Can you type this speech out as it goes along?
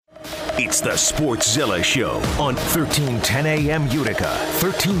It's the Sportszilla Show on 1310 AM Utica,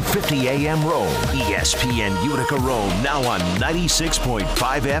 1350 AM Rome, ESPN Utica Rome, now on 96.5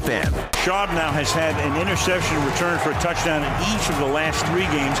 FM. Schaub now has had an interception return for a touchdown in each of the last 3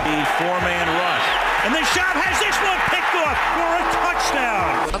 games, a 4-man rush. And then Schaub has this one picked off for a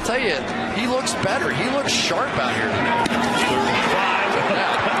touchdown. I'll tell you, he looks better. He looks sharp out here today.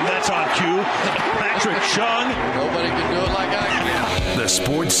 35. That's on cue. Patrick Chung. Nobody can do it like I can. The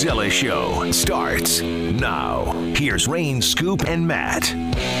Sportszilla Show starts now. Here's Rain, Scoop, and Matt.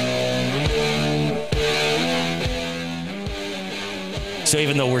 So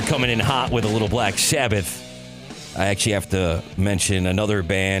even though we're coming in hot with a little Black Sabbath, I actually have to mention another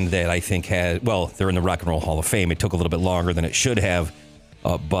band that I think had, well, they're in the Rock and Roll Hall of Fame. It took a little bit longer than it should have,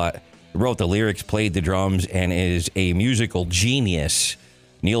 but wrote the lyrics, played the drums, and is a musical genius.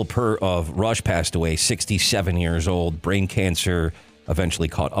 Neil Peart of Rush passed away, 67 years old. Brain cancer eventually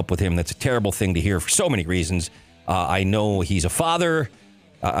caught up with him. That's a terrible thing to hear for so many reasons. I know he's a father.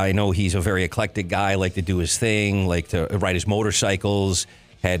 I know he's a very eclectic guy, like to do his thing, like to ride his motorcycles.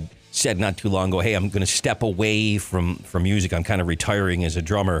 Had said not too long ago, hey, I'm going to step away from music. I'm kind of retiring as a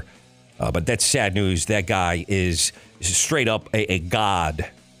drummer. But that's sad news. That guy is straight up a god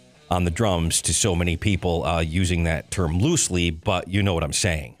on the drums to so many people, using that term loosely, but you know what I'm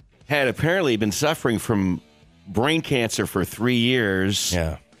saying. Had apparently been suffering from brain cancer for 3 years.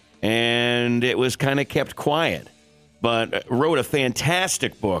 Yeah. And it was kind of kept quiet. But wrote a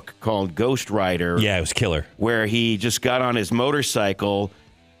fantastic book called Ghost Rider. Yeah, it was killer. Where he just got on his motorcycle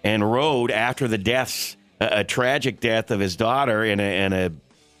and rode after the deaths, a tragic death of his daughter in a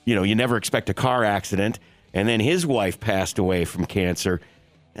you never expect a car accident. And then his wife passed away from cancer.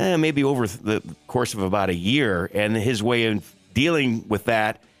 Maybe over the course of about a year. And his way of dealing with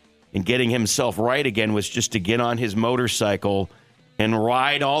that and getting himself right again was just to get on his motorcycle and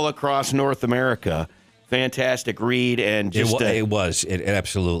ride all across North America. Fantastic read. And just it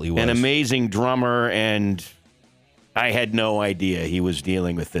absolutely was. An amazing drummer. And I had no idea he was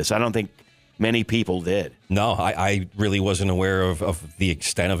dealing with this. I don't think many people did. No, I really wasn't aware of the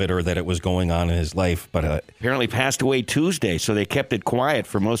extent of it or that it was going on in his life. But apparently passed away Tuesday, so they kept it quiet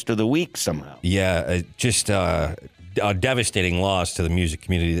for most of the week somehow. Yeah, just a devastating loss to the music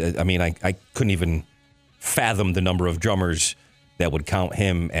community. I mean, I couldn't even fathom the number of drummers that would count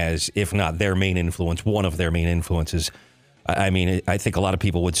him as, if not their main influence, one of their main influences. I mean, I think a lot of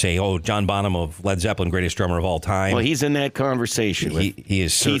people would say, oh, John Bonham of Led Zeppelin, greatest drummer of all time. Well, he's in that conversation. He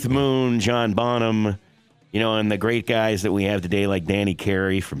is Keith Moon, John Bonham, and the great guys that we have today like Danny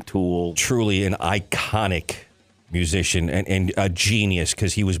Carey from Tool. Truly an iconic musician and a genius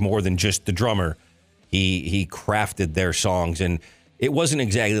because he was more than just the drummer. He crafted their songs, and it wasn't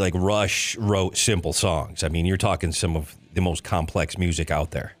exactly like Rush wrote simple songs. I mean, you're talking some of the most complex music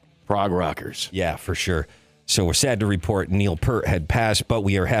out there. Prog rockers. Yeah, for sure. So we're sad to report Neil Peart had passed, but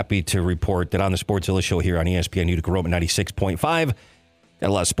we are happy to report that on the Sportszilla Show here on ESPN Utica Rome 96.5, got a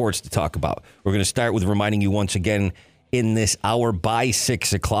lot of sports to talk about. We're going to start with reminding you once again, in this hour by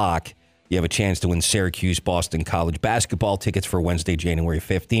 6 o'clock, you have a chance to win Syracuse-Boston College basketball tickets for Wednesday, January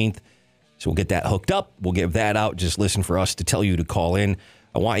 15th. So we'll get that hooked up. We'll give that out. Just listen for us to tell you to call in.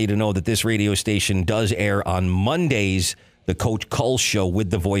 I want you to know that this radio station does air on Mondays, the Coach Cull Show with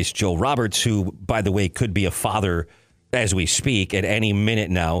the voice Joe Roberts, who, by the way, could be a father as we speak at any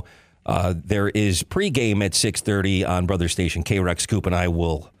minute now. There is pregame at 6:30 on Brother Station. K-Rex, Scoop, and I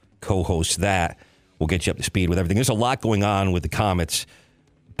will co-host that. We'll get you up to speed with everything. There's a lot going on with the Comets,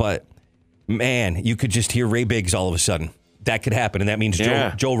 but, man, you could just hear Ray Biggs all of a sudden. That could happen, and that means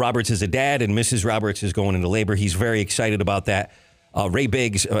Joe Roberts is a dad, and Mrs. Roberts is going into labor. He's very excited about that. Ray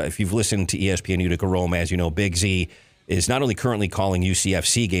Biggs, if you've listened to ESPN Utica Rome, as you know, Big Z is not only currently calling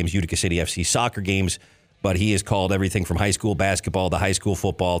UCFC games, Utica City FC soccer games, but he has called everything from high school basketball to high school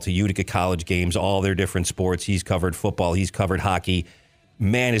football to Utica College games, all their different sports. He's covered football. He's covered hockey.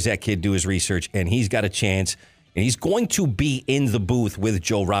 Man, does that kid do his research, and he's got a chance. And he's going to be in the booth with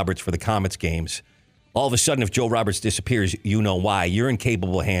Joe Roberts for the Comets games. All of a sudden, if Joe Roberts disappears, you know why. You're in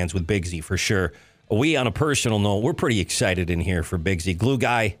capable hands with Big Z for sure. We, on a personal note, we're pretty excited in here for Big Z. Glue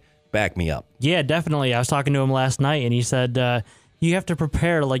Guy, back me up. Yeah, definitely. I was talking to him last night, and he said you have to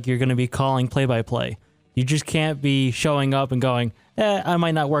prepare like you're going to be calling play-by-play. You just can't be showing up and going, I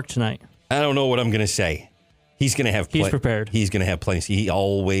might not work tonight. I don't know what I'm going to say. He's going to have He's prepared. He's going to have plenty. He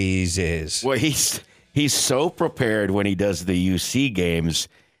always is. Well, he's so prepared when he does the UC games.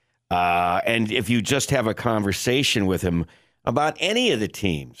 And if you just have a conversation with him about any of the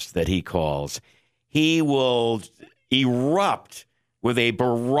teams that he calls, he will erupt with a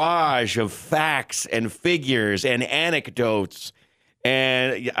barrage of facts and figures and anecdotes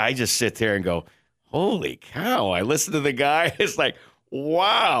And I just sit there and go, holy cow. I listen to the guy. It's like,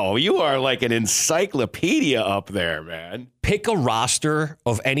 wow, you are like an encyclopedia up there, man. Pick a roster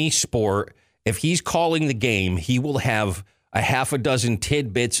of any sport. If he's calling the game, he will have a half a dozen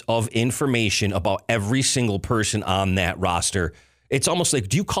tidbits of information about every single person on that roster. It's almost like,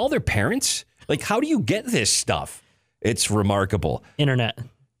 do you call their parents? Like, how do you get this stuff? It's remarkable. Internet.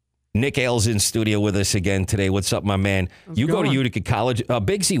 Nick Ailes in studio with us again today. What's up, my man? You go to Utica College.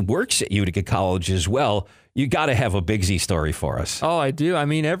 Big Z works at Utica College as well. You got to have a Big Z story for us. Oh, I do. I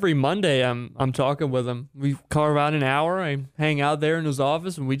mean, every Monday I'm talking with him. We carve out an hour. I hang out there in his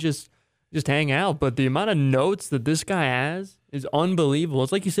office, and we just hang out. But the amount of notes that this guy has is unbelievable.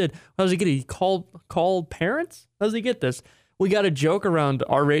 It's like you said, how does he get it? He called parents? How does he get this? We got a joke around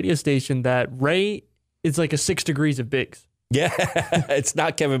our radio station that Ray is like a 6 degrees of Biggs. Yeah, it's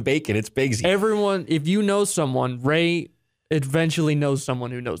not Kevin Bacon. It's Big Z. Everyone, if you know someone, Ray eventually knows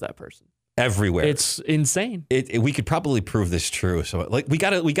someone who knows that person. Everywhere. It's insane. We could probably prove this true. So, like, we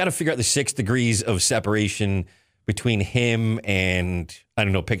gotta figure out the 6 degrees of separation between him and, I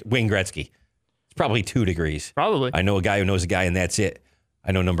don't know, pick Wayne Gretzky. It's probably 2 degrees. Probably. I know a guy who knows a guy, and that's it.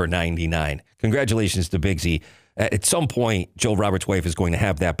 I know number 99. Congratulations to Big Z. At some point, Joe Roberts' wife is going to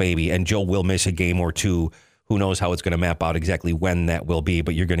have that baby, and Joe will miss a game or two. Who knows how it's going to map out exactly when that will be,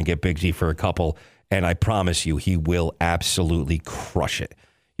 but you're going to get Big Z for a couple, and I promise you, he will absolutely crush it.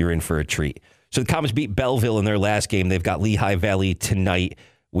 You're in for a treat. So the Comets beat Belleville in their last game. They've got Lehigh Valley tonight.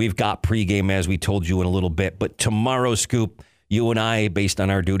 We've got pregame, as we told you, in a little bit, but tomorrow, Scoop, you and I, based on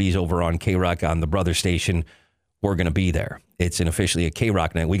our duties over on K-Rock on the brother station, we're going to be there. It's officially a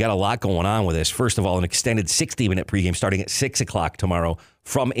K-Rock night. We got a lot going on with this. First of all, an extended 60-minute pregame starting at 6 o'clock tomorrow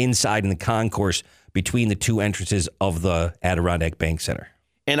from inside in the concourse between the two entrances of the Adirondack Bank Center.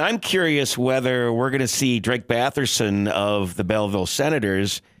 And I'm curious whether we're going to see Drake Batherson of the Belleville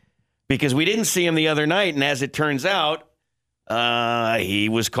Senators, because we didn't see him the other night, and as it turns out, he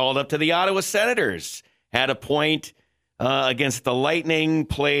was called up to the Ottawa Senators, had a point against the Lightning,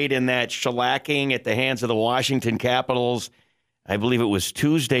 played in that shellacking at the hands of the Washington Capitals. I believe it was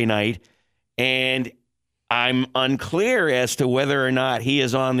Tuesday night, and I'm unclear as to whether or not he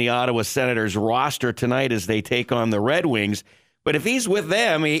is on the Ottawa Senators roster tonight as they take on the Red Wings. But if he's with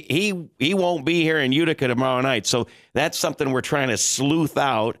them, he won't be here in Utica tomorrow night. So that's something we're trying to sleuth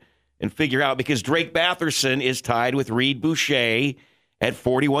out and figure out, because Drake Batherson is tied with Reed Boucher at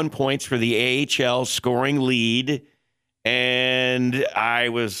 41 points for the AHL scoring lead. And I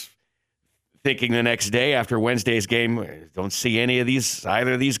was thinking the next day after Wednesday's game, don't see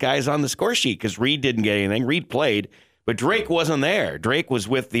either of these guys on the score sheet, because Reed didn't get anything. Reed played, but Drake wasn't there. Drake was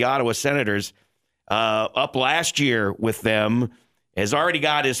with the Ottawa Senators up last year with them, has already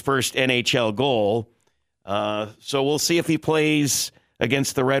got his first NHL goal. So we'll see if he plays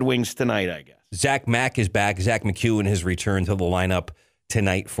against the Red Wings tonight, I guess. Zach Mack is back. Zach McEwen has returned to the lineup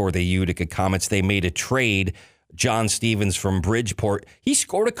tonight for the Utica Comets. They made a trade. John Stevens from Bridgeport. He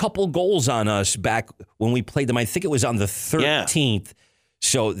scored a couple goals on us back when we played them. I think it was on the 13th. Yeah.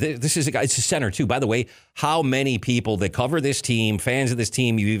 So this is a guy, it's a center too. By the way, how many people that cover this team, fans of this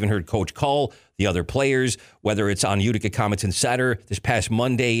team, you even heard Coach call the other players, whether it's on Utica Comets Insider this past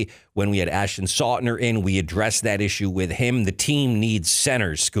Monday when we had Ashton Sautner in, we addressed that issue with him. The team needs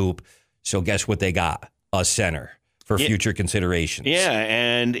centers, Scoop. So guess what they got? A center for future considerations. Yeah,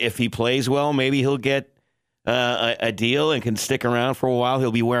 and if he plays well, maybe he'll get a deal and can stick around for a while.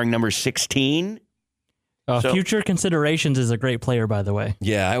 He'll be wearing number 16. Future considerations is a great player, by the way.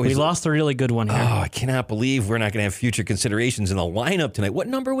 Yeah, we lost a really good one here. Oh, I cannot believe we're not going to have future considerations in the lineup tonight. What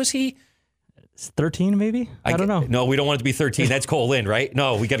number was he? 13, maybe? I don't know. No, we don't want it to be 13. That's Cole Lind, right?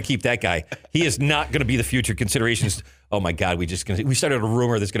 No, we got to keep that guy. He is not going to be the future considerations. Oh my God, we started a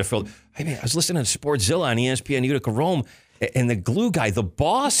rumor that's going to fill. I mean, I was listening to Sportszilla on ESPN Utica Rome, and the glue guy, the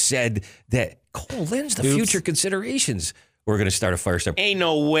boss, said that Cole Lind's the future considerations. We're going to start a fire step. Ain't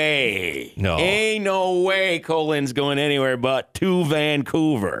no way. No. Ain't no way Colin's going anywhere but to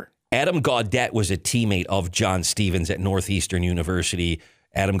Vancouver. Adam Gaudette was a teammate of John Stevens at Northeastern University.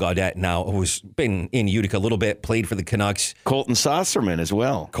 Adam Gaudette now who's been in Utica a little bit, played for the Canucks. Colton Saucerman as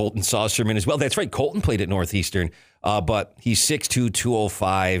well. That's right. Colton played at Northeastern, but he's 6'2",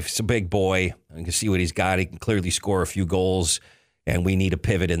 205. He's a big boy. You can see what he's got. He can clearly score a few goals, and we need a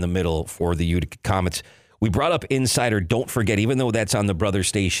pivot in the middle for the Utica Comets. We brought up Insider. Don't forget, even though that's on the brother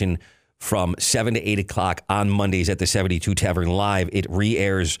station from 7 to 8 o'clock on Mondays at the 72 Tavern Live, it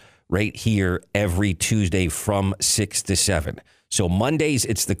re-airs right here every Tuesday from 6 to 7. So Mondays,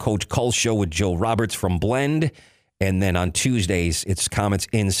 it's the Coach Cull Show with Joe Roberts from Blend. And then on Tuesdays, it's Comets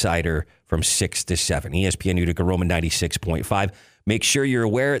Insider from 6 to 7. ESPN Utica Roman 96.5. Make sure you're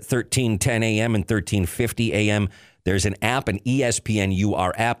aware at 13:10 a.m. and 13:50 a.m. There's an app, an ESPN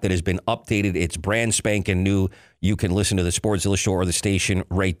UR app that has been updated. It's brand spanking new. You can listen to the Sportszilla show or the station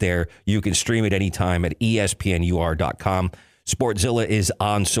right there. You can stream it anytime at espnur.com. Sportszilla is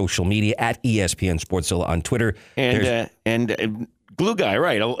on social media at ESPN Sportszilla on Twitter. And Glue Guy,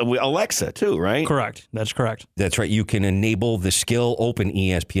 right? Alexa, too, right? Correct. That's correct. That's right. You can enable the skill, open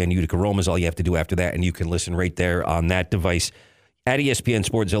ESPN Utica Rome is all you have to do after that, and you can listen right there on that device. At ESPN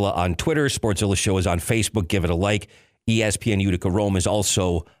Sportszilla on Twitter. Sportszilla Show is on Facebook. Give it a like. ESPN Utica Rome is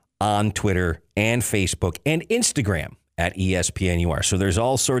also on Twitter and Facebook and Instagram at ESPN UR. So there's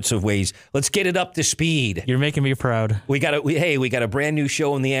all sorts of ways. Let's get it up to speed. You're making me proud. We got a brand new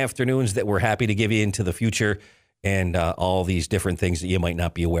show in the afternoons that we're happy to give you into the future, and all these different things that you might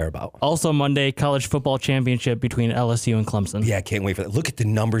not be aware about. Also Monday, college football championship between LSU and Clemson. Yeah, can't wait for that. Look at the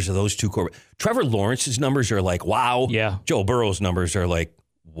numbers of those two quarterbacks. Trevor Lawrence's numbers are like, wow. Yeah. Joe Burrow's numbers are like,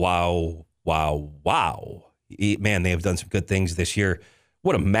 wow, wow, wow. Man, they have done some good things this year.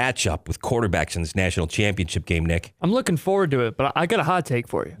 What a matchup with quarterbacks in this national championship game, Nick. I'm looking forward to it, but I got a hot take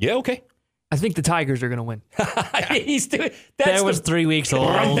for you. Yeah, okay. I think the Tigers are going to win. He's doing That was 3 weeks old.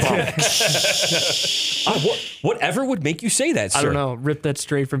 Whatever would make you say that, sir? I don't know. Rip that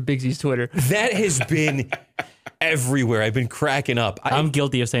straight from Bigsy's Twitter. That has been everywhere. I've been cracking up. I'm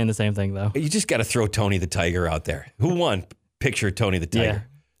guilty of saying the same thing, though. You just got to throw Tony the Tiger out there. Who won? Picture Tony the Tiger. Yeah.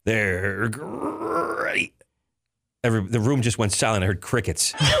 They're great. The room just went silent. I heard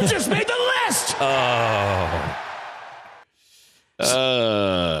crickets. You just made the list!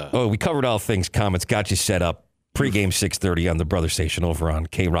 We covered all things Comets. Got you set up. Pre-game 6:30 on the Brother Station over on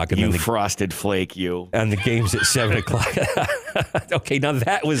K-Rock. You frosted flake, you. And the game's at 7 o'clock. Okay, now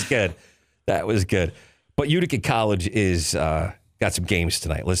that was good. That was good. But Utica College is got some games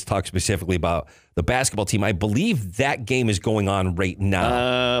tonight. Let's talk specifically about the basketball team. I believe that game is going on right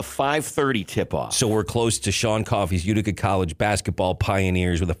now. 5:30 tip-off. So we're close to Sean Coffey's Utica College basketball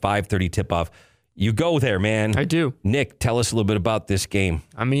Pioneers with a 5:30 tip-off. You go there, man. I do. Nick, tell us a little bit about this game.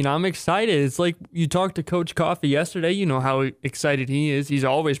 I mean, I'm excited. It's like you talked to Coach Coffey yesterday. You know how excited he is. He's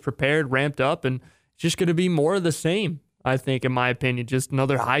always prepared, ramped up, and it's just going to be more of the same, I think, in my opinion. Just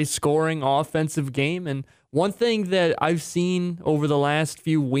another high-scoring offensive game. And one thing that I've seen over the last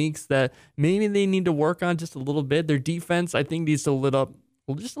few weeks that maybe they need to work on just a little bit, their defense, I think, needs to lit up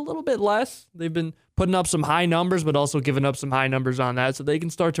just a little bit less. They've been putting up some high numbers, but also giving up some high numbers on that. So they can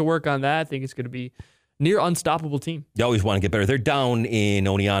start to work on that. I think it's going to be near unstoppable team. You always want to get better. They're down in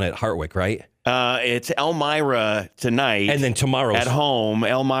Oneonta at Hartwick, right? It's Elmira tonight. And then tomorrow at home.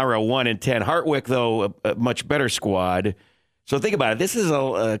 Elmira 1-10. Hartwick, though, a much better squad. So think about it. This is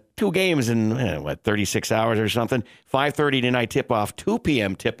 2 games in, 36 hours or something. 5:30 tonight tip-off, 2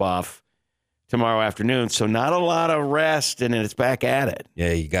 p.m. tip-off tomorrow afternoon. So not a lot of rest, and then it's back at it.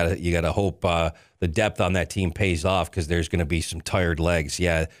 Yeah, you gotta hope the depth on that team pays off because there's going to be some tired legs.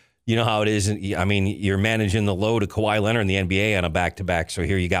 Yeah, you know how it is. I mean, you're managing the load of Kawhi Leonard in the NBA on a back-to-back, so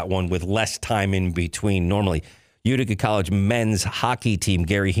here you got one with less time in between. Normally, Utica College men's hockey team,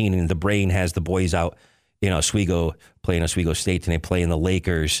 Gary Heenan, the Brain, has the boys out in Oswego, playing Oswego State tonight, playing the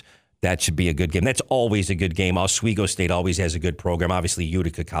Lakers. That should be a good game. That's always a good game. Oswego State always has a good program. Obviously,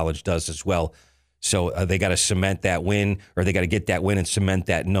 Utica College does as well. So they got to cement that win, or they got to get that win and cement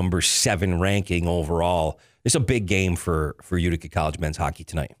that number 7 ranking overall. It's a big game for Utica College men's hockey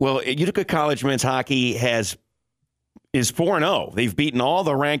tonight. Well, Utica College men's hockey is 4-0. They've beaten all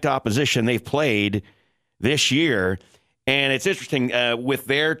the ranked opposition they've played this year. And it's interesting, with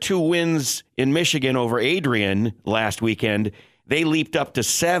their 2 wins in Michigan over Adrian last weekend, they leaped up to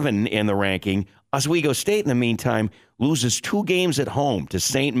 7 in the ranking. Oswego State, in the meantime, loses 2 games at home to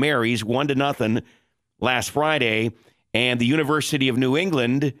St. Mary's, 1-0 last Friday. And the University of New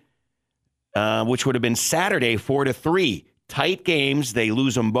England, which would have been Saturday, 4-3. Tight games. They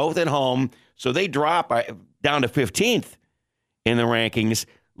lose them both at home. So they drop down to 15th in the rankings,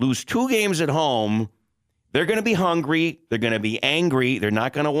 lose 2 games at home. They're going to be hungry. They're going to be angry. They're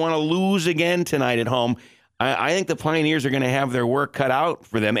not going to want to lose again tonight at home. I think the Pioneers are going to have their work cut out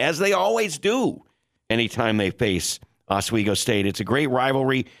for them, as they always do anytime they face Oswego State. It's a great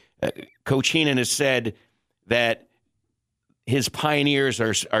rivalry. Coach Heenan has said that his Pioneers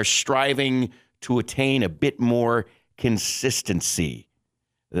are striving to attain a bit more consistency,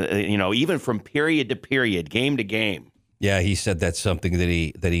 even from period to period, game to game. Yeah, he said that's something that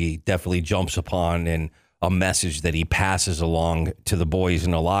he definitely jumps upon, and a message that he passes along to the boys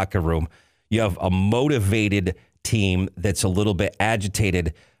in the locker room. You have a motivated team that's a little bit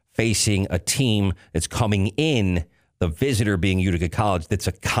agitated facing a team that's coming in, the visitor being Utica College, that's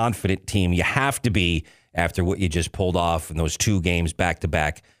a confident team. You have to be after what you just pulled off in those 2 games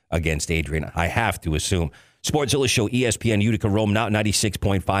back-to-back against Adrian. I have to assume. Sportszilla Show, ESPN Utica Rome, now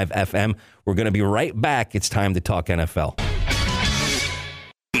 96.5 FM. We're going to be right back. It's time to talk NFL.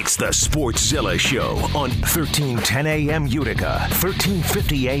 It's the Sportszilla Show on 1310 AM Utica,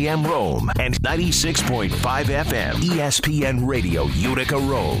 1350 AM Rome, and 96.5 FM ESPN Radio Utica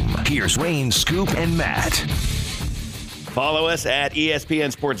Rome. Here's Wayne, Scoop, and Matt. Follow us at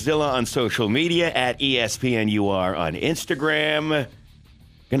ESPN Sportszilla on social media, at ESPNUR on Instagram.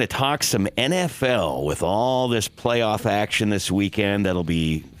 Going to talk some NFL with all this playoff action this weekend. That'll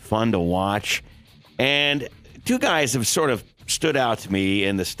be fun to watch. And 2 guys have sort of stood out to me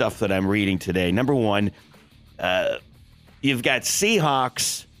in the stuff that I'm reading today. Number one, you've got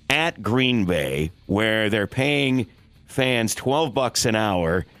Seahawks at Green Bay, where they're paying fans $12 an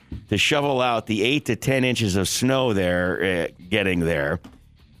hour to shovel out the 8 to 10 inches of snow they're getting there.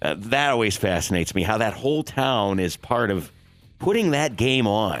 That always fascinates me, how that whole town is part of putting that game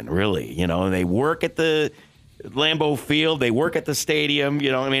on, really. You know, they work at the Lambeau Field, they work at the stadium,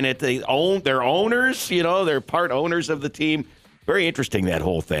 you know, I mean, they're owners, you know, they're part owners of the team. Very interesting, that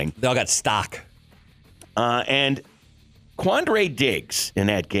whole thing. They all got stock. And Quandre Diggs in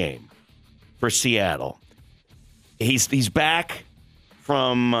that game for Seattle. He's back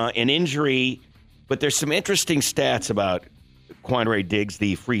from an injury, but there's some interesting stats about Quandre Diggs,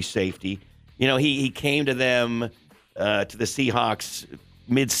 the free safety. You know, he came to them, to the Seahawks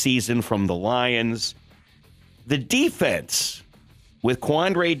midseason from the Lions. The defense with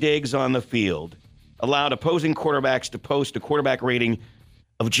Quandre Diggs on the field allowed opposing quarterbacks to post a quarterback rating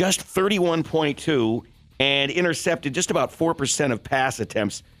of just 31.2 and intercepted just about 4% of pass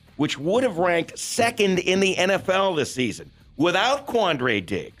attempts, which would have ranked second in the NFL this season. Without Quandre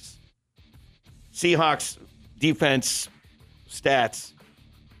Diggs, Seahawks defense stats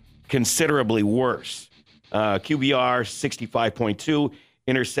considerably worse. QBR 65.2,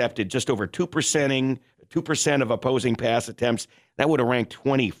 intercepted just over 2% of opposing pass attempts. That would have ranked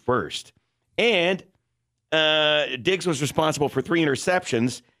 21st. And Diggs was responsible for 3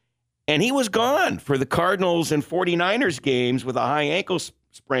 interceptions, and he was gone for the Cardinals and 49ers games with a high ankle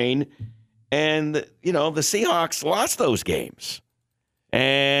sprain. And, you know, the Seahawks lost those games,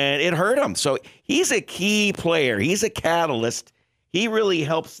 and it hurt him. So he's a key player. He's a catalyst. He really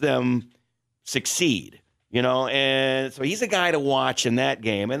helps them succeed, you know, and so he's a guy to watch in that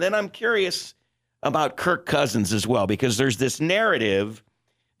game. And then I'm curious about Kirk Cousins as well, because there's this narrative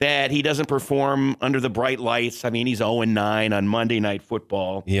that he doesn't perform under the bright lights. I mean, he's 0-9 on Monday Night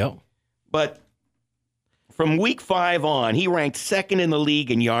Football. Yep. But from week 5 on, he ranked second in the league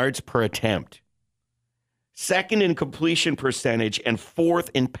in yards per attempt, second in completion percentage, and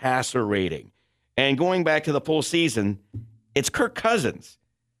 4th in passer rating. And going back to the full season, it's Kirk Cousins,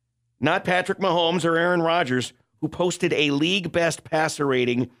 not Patrick Mahomes or Aaron Rodgers, who posted a league-best passer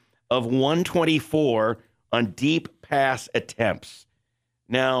rating of 124 on deep pass attempts.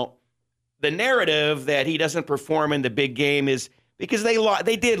 Now, the narrative that he doesn't perform in the big game is because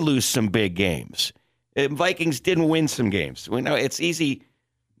they did lose some big games. Vikings didn't win some games. We know it's easy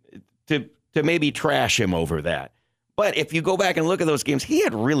to maybe trash him over that. But if you go back and look at those games, he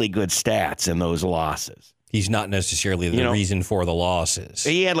had really good stats in those losses. He's not necessarily the reason for the losses.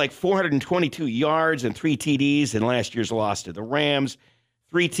 He had like 422 yards and 3 TDs in last year's loss to the Rams,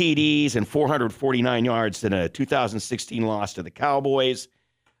 3 TDs and 449 yards in a 2016 loss to the Cowboys.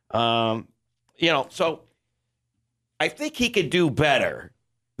 So I think he could do better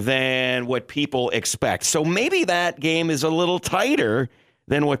than what people expect. So maybe that game is a little tighter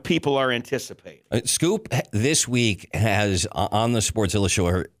than what people are anticipating. Scoop this week has on the Sportszilla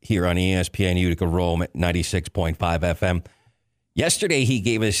Show here on ESPN Utica Rome at 96.5 FM. Yesterday, he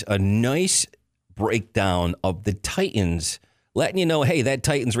gave us a nice breakdown of the Titans, letting you know, hey, that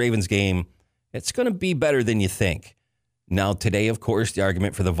Titans-Ravens game, it's going to be better than you think. Now, today, of course, the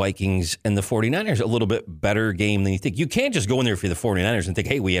argument for the Vikings and the 49ers, a little bit better game than you think. You can't just go in there for the 49ers and think,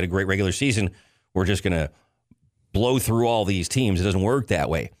 hey, we had a great regular season. We're just going to blow through all these teams. It doesn't work that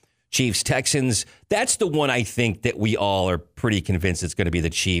way. Chiefs, Texans, that's the one I think that we all are pretty convinced it's going to be the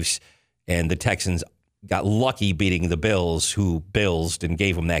Chiefs. And the Texans got lucky beating the Bills, who Billsed and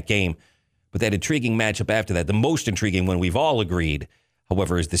gave them that game. But that intriguing matchup after that, the most intriguing one we've all agreed,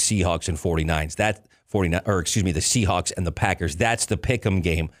 however, is the Seahawks and 49ers. The Seahawks and the Packers. That's the pick'em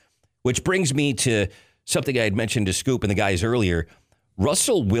game, which brings me to something I had mentioned to Scoop and the guys earlier.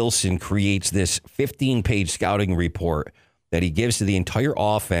 Russell Wilson creates this 15-page scouting report that he gives to the entire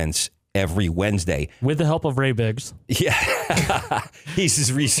offense every Wednesday. With the help of Ray Biggs. Yeah. He's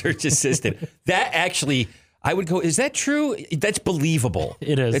his research assistant. That actually, I would go, is that true? That's believable.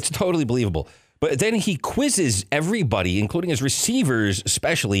 It is. It's totally believable. But then he quizzes everybody, including his receivers,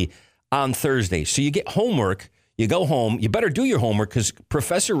 especially on Thursday. So you get homework. You go home. You better do your homework because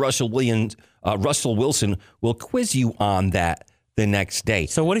Professor Russell Wilson will quiz you on that the next day.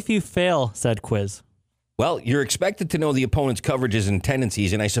 So what if you fail said quiz? Well, you're expected to know the opponent's coverages and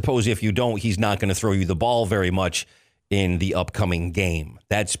tendencies, and I suppose if you don't, he's not going to throw you the ball very much in the upcoming game.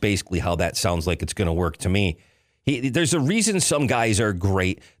 That's basically how that sounds like it's going to work to me. There's a reason some guys are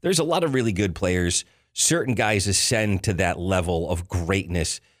great. There's a lot of really good players. Certain guys ascend to that level of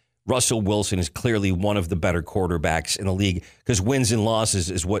greatness. Russell Wilson is clearly one of the better quarterbacks in the league because wins and losses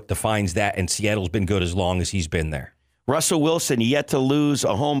is what defines that, and Seattle's been good as long as he's been there. Russell Wilson yet to lose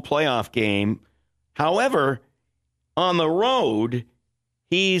a home playoff game. However, on the road,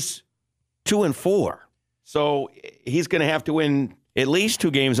 he's 2-4. So he's going to have to win at least 2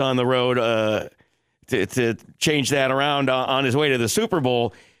 games on the road to change that around on his way to the Super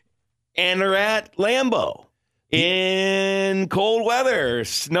Bowl. And they're at Lambeau in cold weather,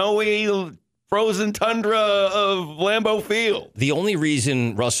 snowy, frozen tundra of Lambeau Field. The only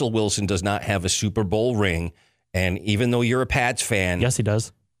reason Russell Wilson does not have a Super Bowl ring, and even though you're a Pats fan, Yes, he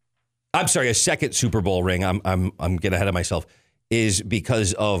does. I'm sorry, a second Super Bowl ring. I'm getting ahead of myself. Is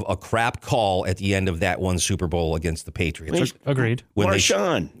because of a crap call at the end of that one Super Bowl against the Patriots. Agreed. When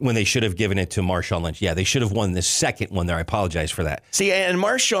Marshawn. when they should have given it to Marshawn Lynch. Yeah, they should have won the second one there. I apologize for that. See, and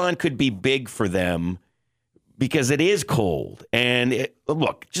Marshawn could be big for them because it is cold. And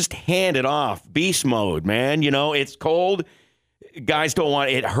look, just hand it off. Beast mode, man. You know, it's cold. Guys don't want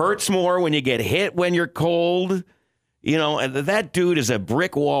it. It hurts more when you get hit when you're cold. You know, and that dude is a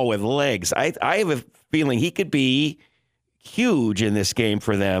brick wall with legs. I have a feeling he could be huge in this game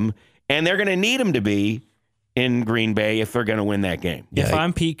for them, and they're going to need him to be in Green Bay if they're going to win that game. If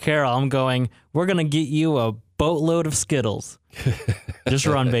I'm Pete Carroll, I'm going, we're going to get you a boatload of Skittles. Just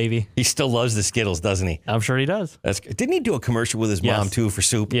run, baby. He still loves the Skittles, doesn't he? I'm sure he does. Didn't he do a commercial with his mom, too, for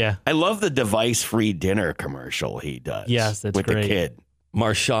soup? Yeah. I love the device-free dinner commercial he does. Yes, that's with great. The kid.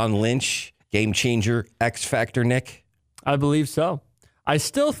 Marshawn Lynch, game changer, X Factor, Nick? I believe so. I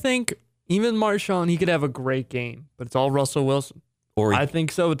still think even Marshawn, he could have a great game, but it's all Russell Wilson. I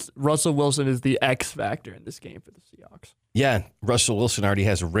think so. It's Russell Wilson is the X factor in this game for the Seahawks. Yeah, Russell Wilson already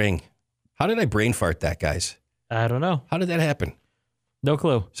has a ring. How did I brain fart that, guys? I don't know. How did that happen? No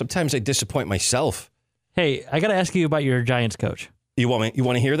clue. Sometimes I disappoint myself. Hey, I got to ask you about your Giants coach. You want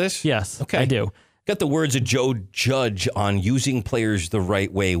to hear this? Yes, okay. I do. Got the words of Joe Judge on using players the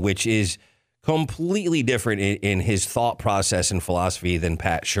right way, which is completely different in his thought process and philosophy than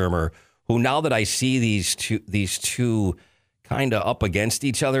Pat Shurmur, who now that I see these two kind of up against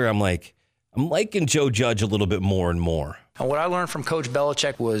each other, I'm liking Joe Judge a little bit more and more. And what I learned from Coach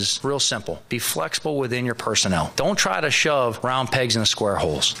Belichick was real simple. Be flexible within your personnel. Don't try to shove round pegs into square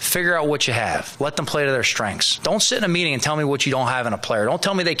holes. Figure out what you have. Let them play to their strengths. Don't sit in a meeting and tell me what you don't have in a player. Don't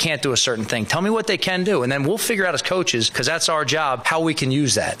tell me they can't do a certain thing. Tell me what they can do. And then we'll figure out as coaches, because that's our job, how we can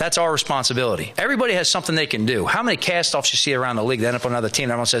use that. That's our responsibility. Everybody has something they can do. How many cast-offs you see around the league that end up on another team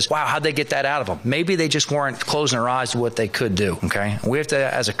and everyone says, wow, how'd they get that out of them? Maybe they just weren't closing their eyes to what they could do, okay? And we have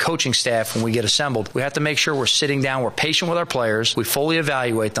to, as a coaching staff, when we get assembled, we have to make sure we're sitting down, we're patient with our players, we fully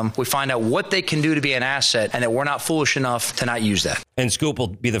evaluate them, we find out what they can do to be an asset, and that we're not foolish enough to not use that. And Scoop will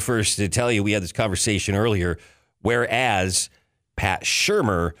be the first to tell you, we had this conversation earlier, whereas Pat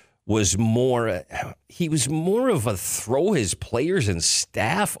Shurmur was more of a throw his players and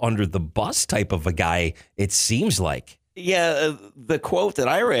staff under the bus type of a guy, it seems like. Yeah, the quote that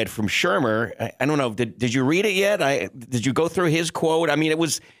I read from Shurmur, I don't know, did you read it yet? Did you go through his quote? I mean,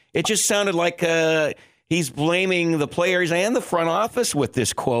 it just sounded like he's blaming the players and the front office with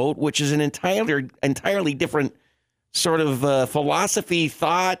this quote, which is an entirely different sort of philosophy,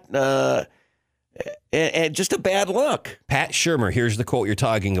 thought, and just a bad look. Pat Shurmur, here's the quote you're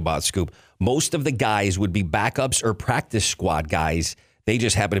talking about, Scoop. Most of the guys would be backups or practice squad guys. They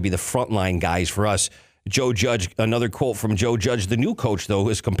just happen to be the frontline guys for us. Joe Judge, another quote from Joe Judge, the new coach, though,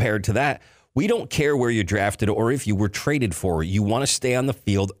 is compared to that. We don't care where you're drafted or if you were traded for. You want to stay on the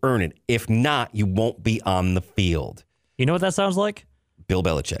field, earn it. If not, you won't be on the field. You know what that sounds like? Bill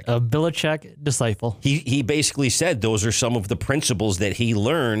Belichick. A Belichick disciple. He basically said those are some of the principles that he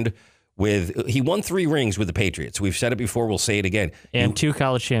learned with. He won 3 rings with the Patriots. We've said it before. We'll say it again. And 2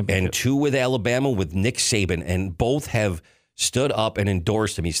 college championships. And 2 with Alabama with Nick Saban. And both have stood up and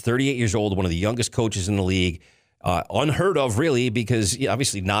endorsed him. He's 38 years old, one of the youngest coaches in the league. Unheard of, really, because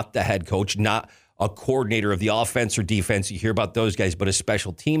obviously not the head coach, not a coordinator of the offense or defense. You hear about those guys, but a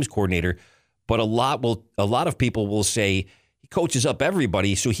special teams coordinator. But a lot of people will say he coaches up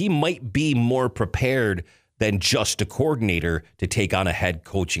everybody, so he might be more prepared than just a coordinator to take on a head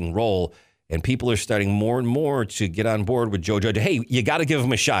coaching role. And people are starting more and more to get on board with Joe Judge. Hey, you got to give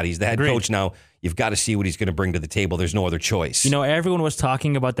him a shot. He's the head coach now. You've got to see what he's going to bring to the table. There's no other choice. You know, everyone was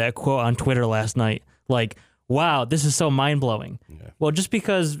talking about that quote on Twitter last night. Like, wow, this is so mind-blowing. Yeah. Well, just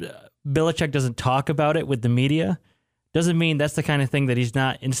because Belichick doesn't talk about it with the media doesn't mean that's the kind of thing that he's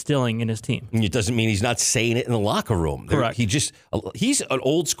not instilling in his team. And it doesn't mean he's not saying it in the locker room. Correct. He's an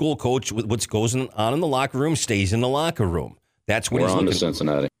old school coach. What goes on in the locker room stays in the locker room. That's what We're he's on looking to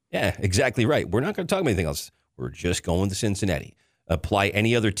Cincinnati. Yeah, exactly right. We're not going to talk about anything else. We're just going to Cincinnati. Apply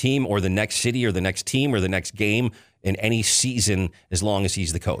any other team or the next city or the next team or the next game in any season as long as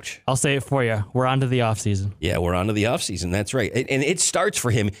he's the coach. I'll say it for you. We're on to the offseason. Yeah, we're on to the offseason. That's right. And it starts for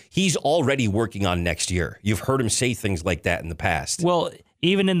him. He's already working on next year. You've heard him say things like that in the past. Well,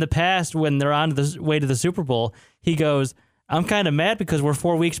 even in the past when they're on the way to the Super Bowl, he goes, I'm kind of mad because we're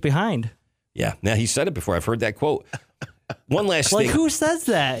 4 weeks behind. Yeah, now he said it before. I've heard that quote. One last thing. Like, who says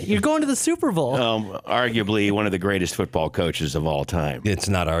that? You're going to the Super Bowl. Arguably one of the greatest football coaches of all time. It's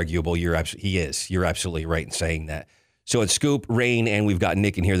not arguable. He is. You're absolutely right in saying that. So it's Scoop, Rain, and we've got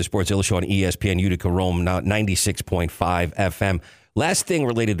Nick in here, the Sportszilla Show on ESPN Utica Rome, now 96.5 FM. Last thing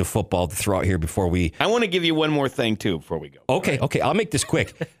related to football to throw out here before we... I want to give you one more thing, too, before we go. Okay, I'll make this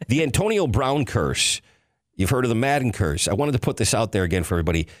quick. The Antonio Brown curse. You've heard of the Madden curse. I wanted to put this out there again for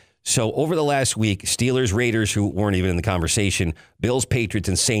everybody. So over the last week, Steelers, Raiders, who weren't even in the conversation, Bills, Patriots,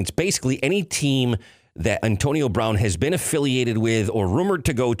 and Saints, basically any team that Antonio Brown has been affiliated with or rumored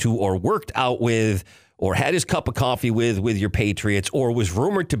to go to or worked out with or had his cup of coffee with your Patriots or was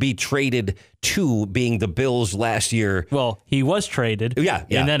rumored to be traded to, being the Bills last year. Well, he was traded. Yeah.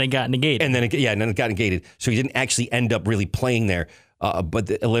 And then it got negated. And then it got negated. So he didn't actually end up really playing there. But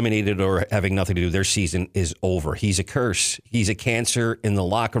eliminated or having nothing to do, their season is over. He's a curse. He's a cancer in the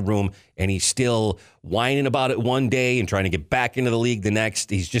locker room, and he's still whining about it one day and trying to get back into the league the next.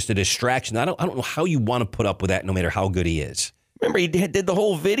 He's just a distraction. I don't know how you want to put up with that, no matter how good he is. Remember, he did the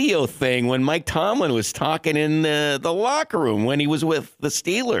whole video thing when Mike Tomlin was talking in the locker room when he was with the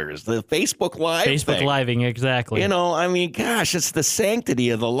Steelers, the Facebook Live thing. Facebook Living, exactly. You know, I mean, gosh, it's the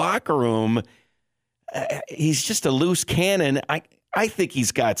sanctity of the locker room. He's just a loose cannon. I think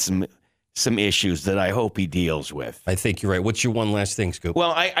he's got some issues that I hope he deals with. I think you're right. What's your one last thing, Scoop?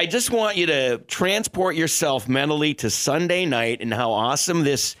 Well, I just want you to transport yourself mentally to Sunday night and how awesome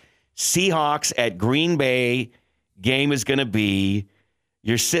this Seahawks at Green Bay game is going to be.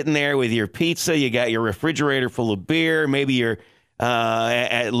 You're sitting there with your pizza. You got your refrigerator full of beer. Maybe you're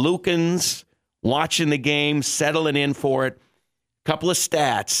at Lucan's watching the game, settling in for it. Couple of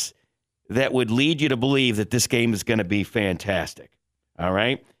stats that would lead you to believe that this game is going to be fantastic. All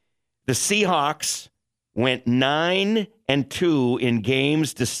right. The Seahawks went 9-2 in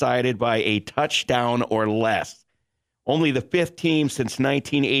games decided by a touchdown or less. Only the fifth team since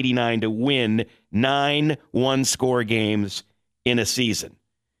 1989 to win 9 one-score games in a season.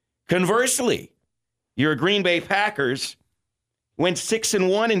 Conversely, your Green Bay Packers went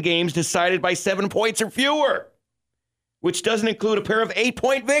 6-1 in games decided by 7 points or fewer, which doesn't include a pair of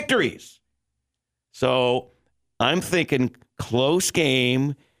 8-point victories. So I'm thinking close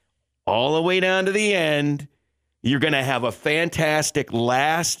game all the way down to the end. You're going to have a fantastic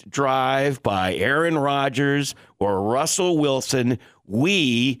last drive by Aaron Rodgers or Russell Wilson.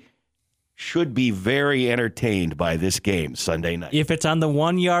 We should be very entertained by this game Sunday night. If it's on the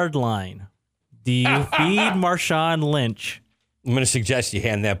 1 yard line, do you feed Marshawn Lynch? I'm going to suggest you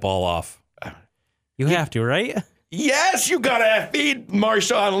hand that ball off. You have to, right? Yes, you got to feed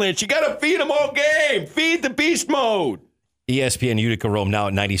Marshawn Lynch. You got to feed him all game. Feed the beast mode. ESPN Utica Rome now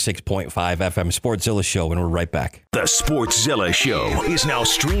at 96.5 FM. Sportszilla Show, and we're right back. The Sportszilla Show is now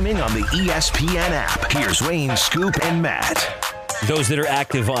streaming on the ESPN app. Here's Rain, Scoop, and Matt. Those that are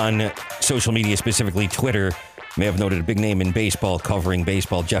active on social media, specifically Twitter, may have noted a big name in baseball, covering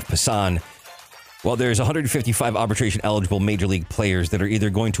baseball, Jeff Passan. Well, there's 155 arbitration-eligible Major League players that are either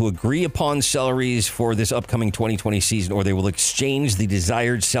going to agree upon salaries for this upcoming 2020 season, or they will exchange the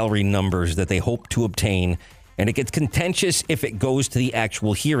desired salary numbers that they hope to obtain. And it gets contentious if it goes to the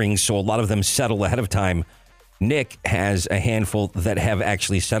actual hearings, so a lot of them settle ahead of time. Nick has a handful that have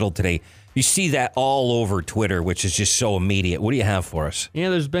actually settled today. You see that all over Twitter, which is just so immediate. What do you have for us? Yeah,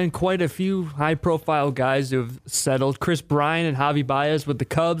 there's been quite a few high-profile guys who have settled. Chris Bryant and Javi Baez with the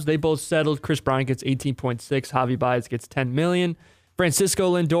Cubs, they both settled. Chris Bryant gets $18.6. Javi Baez gets $10 million.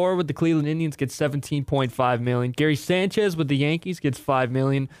 Francisco Lindor with the Cleveland Indians gets $17.5 million. Gary Sanchez with the Yankees gets $5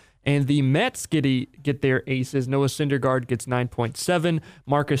 million. And the Mets get their aces. Noah Syndergaard gets 9.7.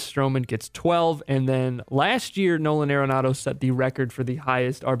 Marcus Stroman gets 12. And then last year, Nolan Arenado set the record for the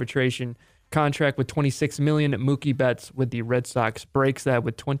highest arbitration contract with $26 million. Mookie Betts with the Red Sox breaks that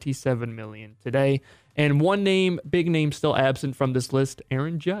with $27 million today. And one name, big name, still absent from this list,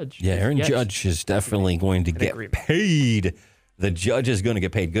 Aaron Judge. Yeah, Aaron Judge is definitely going to get paid. The Judge is going to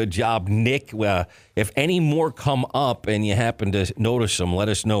get paid. Good job, Nick. If any more come up and you happen to notice them, let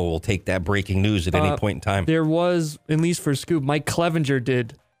us know. We'll take that breaking news at any point in time. There was, at least for Scoop, Mike Clevenger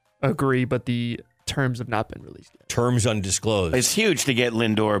did agree, but the terms have not been released yet. Terms undisclosed. It's huge to get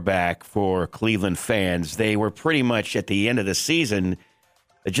Lindor back for Cleveland fans. They were pretty much at the end of the season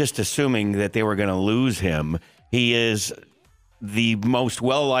just assuming that they were going to lose him. He is the most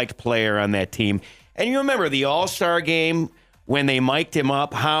well-liked player on that team. And you remember the All-Star game when they mic'd him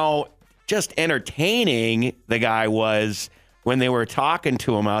up, how just entertaining the guy was when they were talking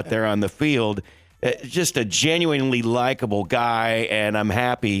to him out there on the field. Just a genuinely likable guy, and I'm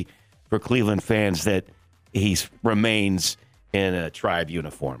happy for Cleveland fans that he remains in a Tribe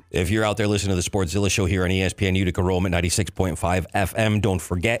uniform. If you're out there listening to the Sportszilla show here on ESPN Utica Rome at 96.5 FM, don't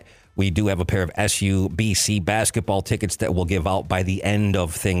forget, we do have a pair of SUBC basketball tickets that we'll give out by the end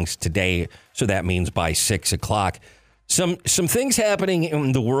of things today. So that means by 6 o'clock. Some things happening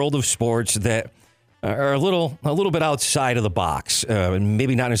in the world of sports that are a little bit outside of the box,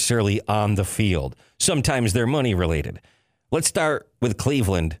 maybe not necessarily on the field. Sometimes they're money related. Let's start with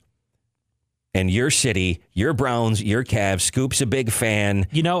Cleveland. And your city, your Browns, your Cavs. Scoop's a big fan.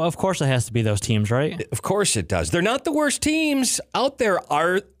 You know, of course it has to be those teams, right? Of course it does. They're not the worst teams out there,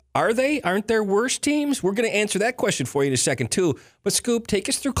 are they? Aren't there worse teams? We're going to answer that question for you in a second, too. But, Scoop, take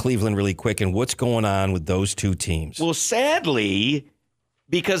us through Cleveland really quick and what's going on with those two teams. Well, sadly,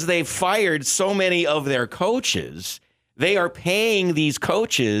 because they've fired so many of their coaches, they are paying these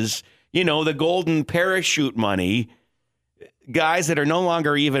coaches, the golden parachute money. Guys that are no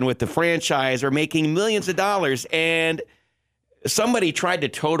longer even with the franchise are making millions of dollars, and somebody tried to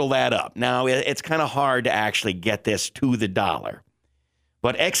total that up. Now, it's kind of hard to actually get this to the dollar.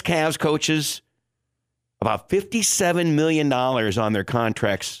 But ex-Cavs coaches, about $57 million on their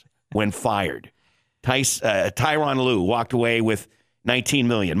contracts when fired. Tyronn Lue walked away with $19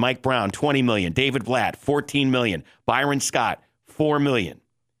 million. Mike Brown, $20 million. David Blatt, $14 million. Byron Scott, $4 million.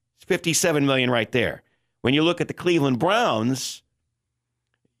 It's $57 million right there. When you look at the Cleveland Browns,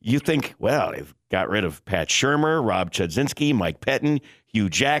 you think, well, they've got rid of Pat Shurmur, Rob Chudzinski, Mike Pettin, Hugh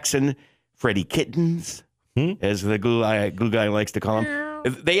Jackson, Freddie Kittens, as the glue guy likes to call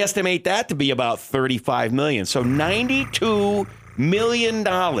him. They estimate that to be about $35 million. So $92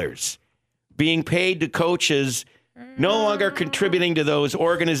 million being paid to coaches no longer contributing to those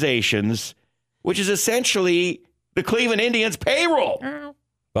organizations, which is essentially the Cleveland Indians' payroll.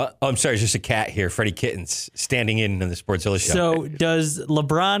 Well, I'm sorry, it's just a cat here, Freddie Kittens, standing in the Sportszilla show. So does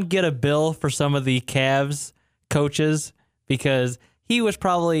LeBron get a bill for some of the Cavs coaches? Because he was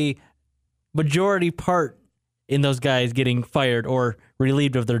probably majority part in those guys getting fired or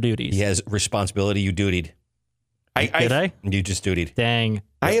relieved of their duties. He has responsibility. You dutied. Did I? You just dutied. Dang.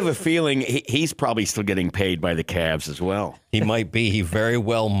 I have a feeling he's probably still getting paid by the Cavs as well. He might be. He very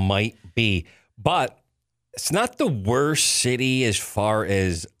well might be. But it's not the worst city as far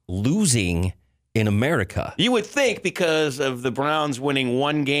as losing in America. You would think because of the Browns winning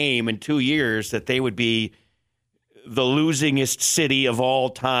one game in 2 years that they would be the losingest city of all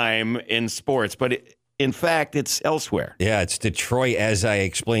time in sports. But in fact, it's elsewhere. Yeah, it's Detroit. As I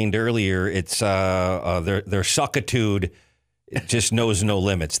explained earlier, it's their suckitude just knows no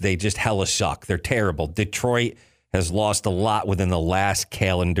limits. They just hella suck. They're terrible. Detroit has lost a lot within the last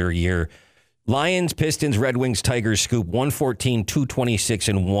calendar year. Lions, Pistons, Red Wings, Tigers, Scoop 114, 226,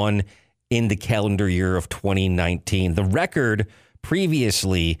 and 1 in the calendar year of 2019. The record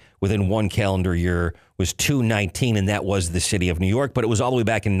previously within one calendar year was 219, and that was the city of New York, but it was all the way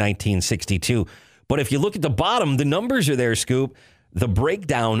back in 1962. But if you look at the bottom, the numbers are there, Scoop. The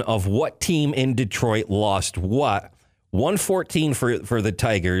breakdown of what team in Detroit lost what. 114 for the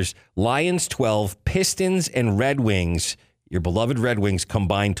Tigers, Lions 12, Pistons and Red Wings, your beloved Red Wings,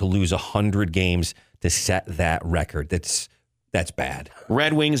 combined to lose 100 games to set that record. That's bad.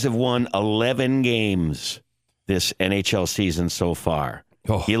 Red Wings have won 11 games this NHL season so far.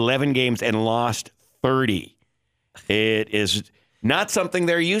 11 games and lost 30. It is not something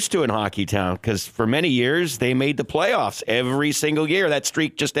they're used to in Hockey Town because for many years they made the playoffs every single year. That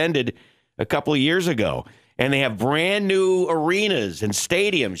streak just ended a couple of years ago. And they have brand new arenas and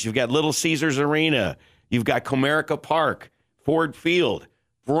stadiums. You've got Little Caesars Arena. You've got Comerica Park, Ford Field.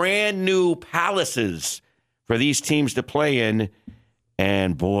 Brand new palaces for these teams to play in.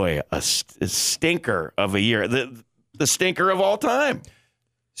 And boy, a stinker of a year. The stinker of all time.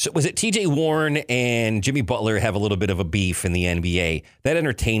 So was it TJ Warren and Jimmy Butler have a little bit of a beef in the NBA? That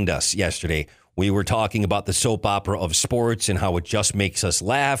entertained us yesterday. We were talking about the soap opera of sports and how it just makes us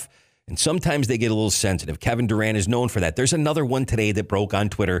laugh. And sometimes they get a little sensitive. Kevin Durant is known for that. There's another one today that broke on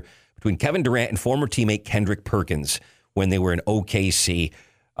Twitter between Kevin Durant and former teammate Kendrick Perkins when they were in OKC.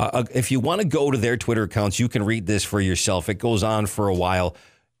 If you want to go to their Twitter accounts, you can read this for yourself. It goes on for a while,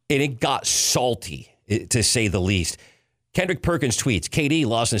 and it got salty, to say the least. Kendrick Perkins tweets, KD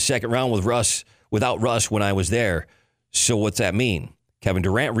lost in the second round without Russ when I was there. So what's that mean? Kevin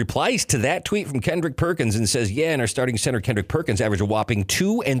Durant replies to that tweet from Kendrick Perkins and says, yeah, and our starting center, Kendrick Perkins, averaged a whopping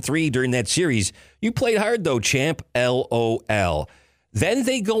 2 and 3 during that series. You played hard, though, champ. LOL. Then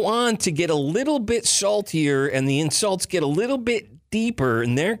they go on to get a little bit saltier, and the insults get a little bit deeper.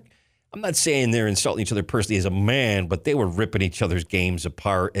 And I'm not saying they're insulting each other personally as a man, but they were ripping each other's games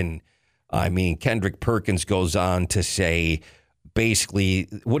apart. And, I mean, Kendrick Perkins goes on to say, basically,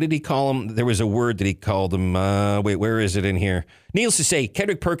 what did he call him? There was a word that he called him. Wait, where is it in here? Needless to say,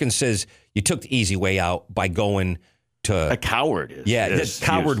 Kendrick Perkins says you took the easy way out by going to a coward.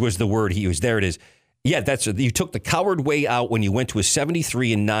 Coward was the word he used. There it is. Yeah, you took the coward way out when you went to a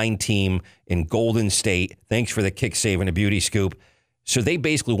 73-9 team in Golden State. Thanks for the kick save and a beauty scoop. So they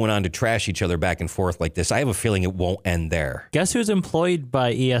basically went on to trash each other back and forth like this. I have a feeling it won't end there. Guess who's employed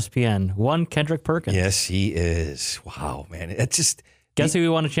by ESPN? One Kendrick Perkins. Yes, he is. Wow, man. It's just... Guess who he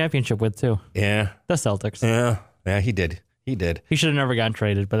won a championship with, too? Yeah. The Celtics. Yeah, he did. He should have never gotten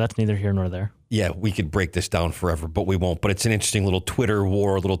traded, but that's neither here nor there. Yeah, we could break this down forever, but we won't. But it's an interesting little Twitter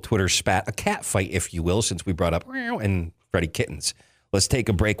war, a little Twitter spat, a cat fight, if you will, since we brought up and Freddie Kittens. Let's take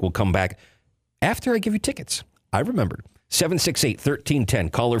a break. We'll come back after I give you tickets. I remembered.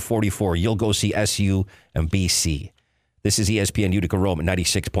 768-1310, caller 44. You'll go see SU and BC. This is ESPN Utica Rome at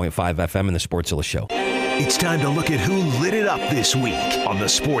 96.5 FM in the Sportszilla Show. It's time to look at who lit it up this week on the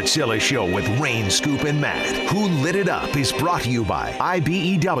Sportszilla Show with Rain, Scoop, and Matt. Who Lit It Up is brought to you by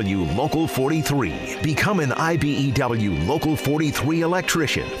IBEW Local 43. Become an IBEW Local 43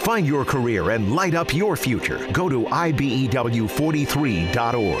 electrician. Find your career and light up your future. Go to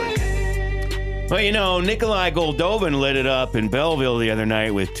IBEW43.org. Well, you know, Nikolai Goldobin lit it up in Belleville the other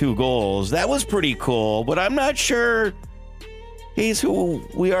night with 2 goals. That was pretty cool, but I'm not sure he's who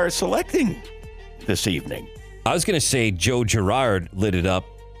we are selecting this evening. I was going to say Joe Girard lit it up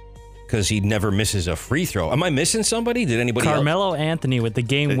because he never misses a free throw. Am I missing somebody? Did anybody Carmelo Anthony with the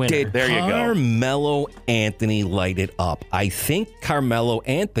game winner. There you go. Carmelo Anthony light it up. I think Carmelo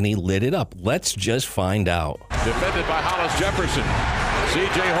Anthony lit it up. Let's just find out. Defended by Hollis Jefferson. C.J.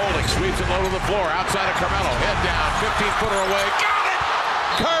 Holding sweeps it low to the floor. Outside of Carmelo. Head down. 15-footer away. Got it!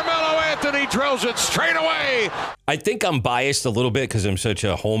 Carmelo Anthony drills it straight away. I think I'm biased a little bit because I'm such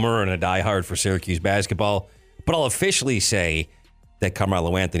a homer and a diehard for Syracuse basketball. But I'll officially say that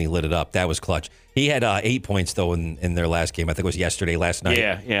Carmelo Anthony lit it up. That was clutch. He had 8 points, though, in their last game. I think it was last night.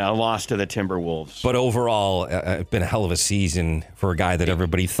 Yeah, a loss to the Timberwolves. But overall, it's been a hell of a season for a guy that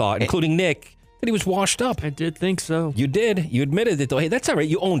everybody thought, including Nick, that he was washed up. I did think so. You did. You admitted it, though. Hey, that's all right.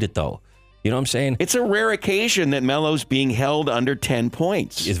 You owned it, though. You know what I'm saying? It's a rare occasion that Melo's being held under 10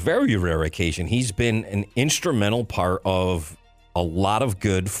 points. It's a very rare occasion. He's been an instrumental part of a lot of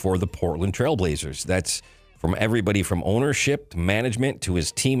good for the Portland Trailblazers. That's from everybody from ownership to management to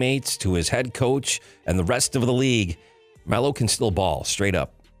his teammates to his head coach and the rest of the league. Melo can still ball, straight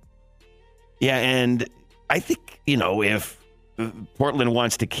up. Yeah, and I think, if Portland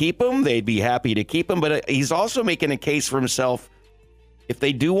wants to keep him, they'd be happy to keep him. But he's also making a case for himself. If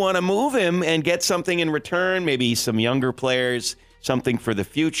they do want to move him and get something in return, maybe some younger players, something for the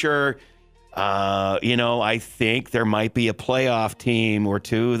future, I think there might be a playoff team or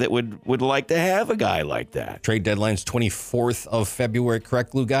two that would like to have a guy like that. Trade deadline's 24th of February,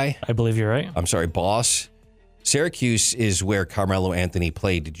 correct, Lou Guy? I believe you're right. I'm sorry, boss. Syracuse is where Carmelo Anthony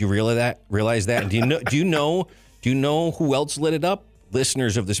played. Did you realize that? Do you know who else lit it up?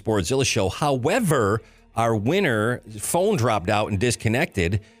 Listeners of the Sportszilla Show. However, our winner phone dropped out and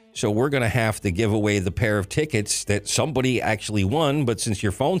disconnected, so we're going to have to give away the pair of tickets that somebody actually won, but since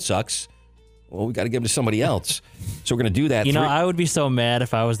your phone sucks, well, we got to give them to somebody else. So we're going to do that. I would be so mad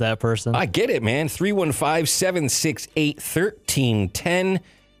if I was that person. I get it, man. 315-768-1310.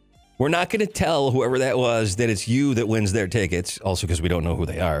 We're not going to tell whoever that was that it's you that wins their tickets, also because we don't know who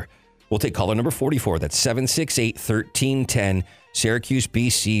they are. We'll take caller number 44. That's 768-1310. Syracuse,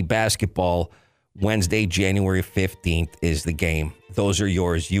 BC basketball. Wednesday, January 15th is the game. Those are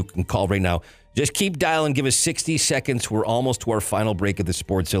yours. You can call right now. Just keep dialing. Give us 60 seconds. We're almost to our final break of the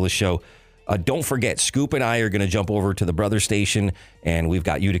Sportszilla Show. Don't forget, Scoop and I are going to jump over to the brother station, and we've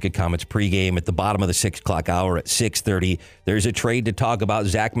got Utica Comets pregame at the bottom of the 6 o'clock hour at 6:30. There's a trade to talk about.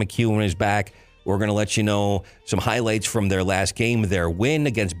 Zach McEwen is back. We're going to let you know some highlights from their last game, their win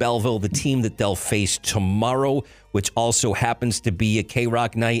against Belleville, the team that they'll face tomorrow, which also happens to be a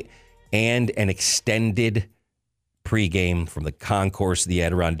K-Rock night, and an extended pregame from the concourse of the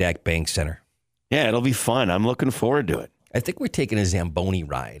Adirondack Bank Center. Yeah, it'll be fun. I'm looking forward to it. I think we're taking a Zamboni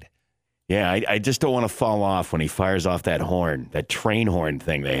ride. Yeah, I just don't want to fall off when he fires off that horn, that train horn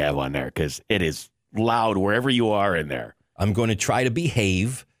thing they have on there, because it is loud wherever you are in there. I'm going to try to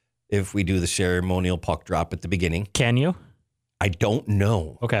behave if we do the ceremonial puck drop at the beginning. Can you? I don't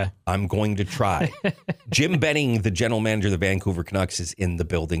know. Okay. I'm going to try. Jim Benning, the general manager of the Vancouver Canucks, is in the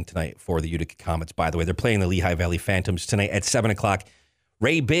building tonight for the Utica Comets, by the way. They're playing the Lehigh Valley Phantoms tonight at 7 o'clock.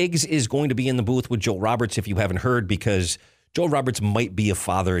 Ray Biggs is going to be in the booth with Joe Roberts, if you haven't heard, because Joe Roberts might be a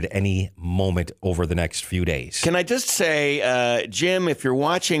father at any moment over the next few days. Can I just say, Jim, if you're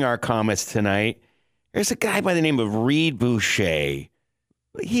watching our Comets tonight, there's a guy by the name of Reed Boucher.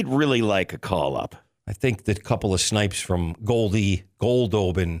 He'd really like a call-up. I think that couple of snipes from Goldie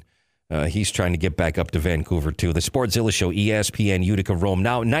Goldobin, he's trying to get back up to Vancouver, too. The Sportszilla Show, ESPN, Utica, Rome,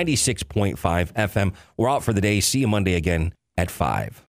 now 96.5 FM. We're out for the day. See you Monday again at 5.